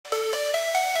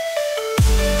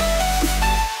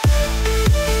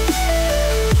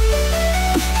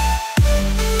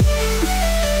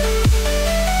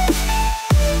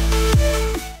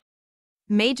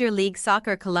Major League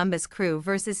Soccer Columbus Crew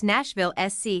vs Nashville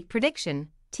SC prediction,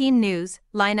 team news,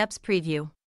 lineups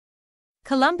preview.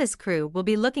 Columbus Crew will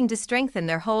be looking to strengthen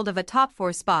their hold of a top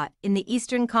 4 spot in the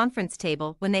Eastern Conference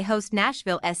table when they host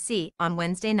Nashville SC on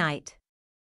Wednesday night.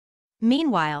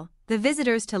 Meanwhile, the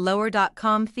visitors to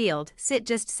Lower.com Field sit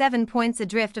just 7 points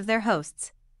adrift of their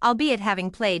hosts, albeit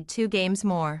having played 2 games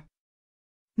more.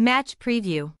 Match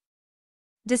preview.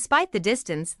 Despite the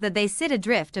distance that they sit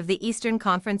adrift of the Eastern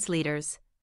Conference leaders,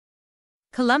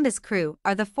 Columbus Crew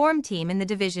are the form team in the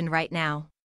division right now.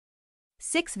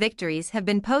 6 victories have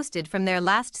been posted from their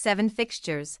last 7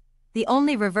 fixtures, the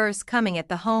only reverse coming at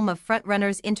the home of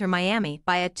frontrunners Inter Miami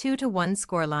by a 2-1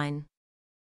 scoreline.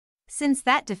 Since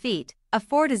that defeat, a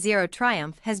 4-0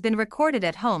 triumph has been recorded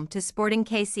at home to Sporting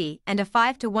KC and a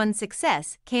 5-1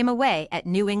 success came away at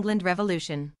New England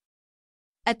Revolution.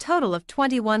 A total of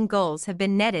 21 goals have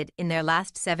been netted in their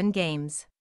last 7 games.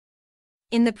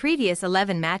 In the previous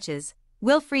 11 matches,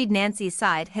 Wilfried Nancy's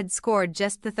side had scored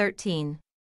just the 13.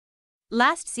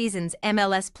 Last season's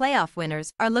MLS playoff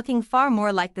winners are looking far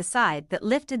more like the side that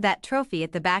lifted that trophy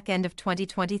at the back end of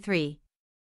 2023.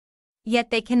 Yet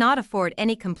they cannot afford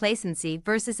any complacency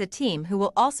versus a team who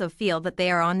will also feel that they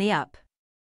are on the up.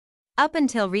 Up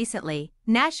until recently,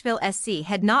 Nashville SC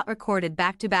had not recorded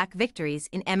back-to-back victories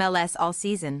in MLS all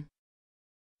season.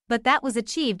 But that was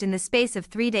achieved in the space of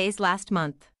 3 days last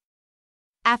month.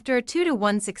 After a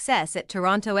 2-1 success at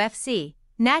Toronto FC,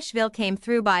 Nashville came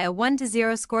through by a 1-0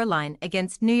 scoreline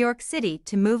against New York City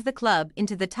to move the club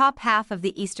into the top half of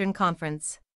the Eastern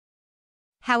Conference.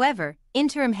 However,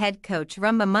 interim head coach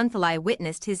Rumba Munthalai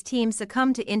witnessed his team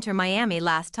succumb to Inter Miami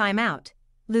last time out,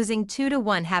 losing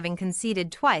 2-1 having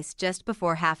conceded twice just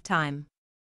before halftime.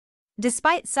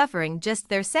 Despite suffering just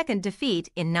their second defeat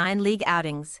in 9 league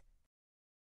outings,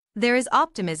 there is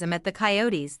optimism at the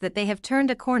Coyotes that they have turned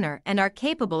a corner and are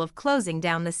capable of closing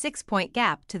down the 6-point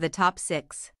gap to the top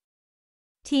 6.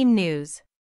 Team news.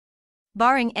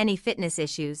 Barring any fitness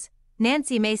issues,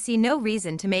 Nancy may see no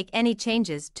reason to make any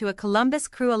changes to a Columbus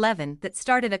Crew 11 that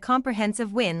started a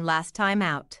comprehensive win last time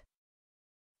out.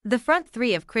 The front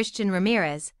 3 of Christian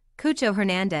Ramirez, Cucho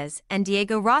Hernandez and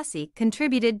Diego Rossi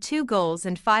contributed 2 goals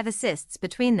and 5 assists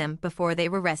between them before they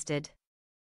were rested.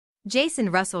 Jason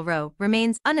Russell-Rowe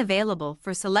remains unavailable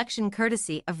for selection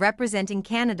courtesy of representing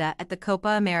Canada at the Copa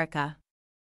America.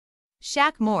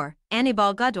 Shaq Moore,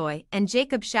 Anibal Godoy and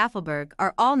Jacob Schaffelberg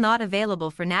are all not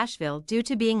available for Nashville due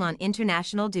to being on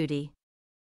international duty.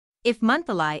 If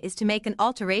Munthalai is to make an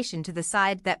alteration to the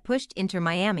side that pushed Inter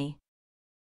Miami,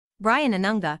 Brian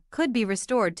Anunga could be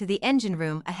restored to the engine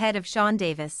room ahead of Sean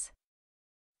Davis.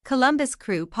 Columbus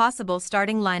Crew possible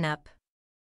starting lineup: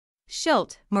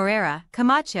 Schultz, Moreira,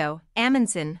 Camacho,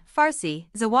 Amundsen, Farsi,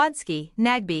 Zawadzki,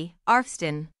 Nagbe,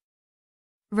 Arfston,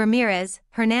 Ramirez,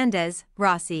 Hernandez,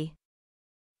 Rossi.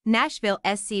 Nashville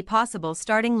SC possible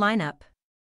starting lineup: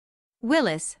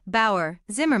 Willis, Bauer,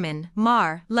 Zimmerman,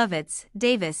 Marr, Lovitz,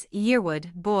 Davis,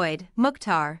 Yearwood, Boyd,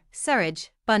 Mukhtar,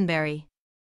 Surridge, Bunbury.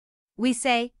 We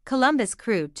say, Columbus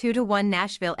Crew 2-1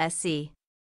 Nashville SC.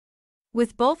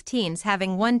 With both teams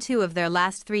having won 2 of their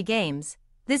last 3 games,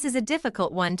 this is a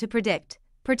difficult one to predict,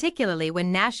 particularly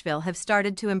when Nashville have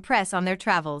started to impress on their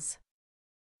travels.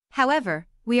 However,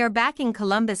 we are backing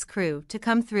Columbus Crew to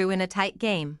come through in a tight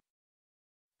game,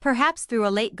 perhaps through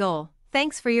a late goal.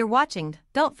 Thanks for your watching.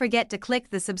 Don't forget to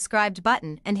click the subscribed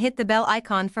button and hit the bell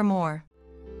icon for more.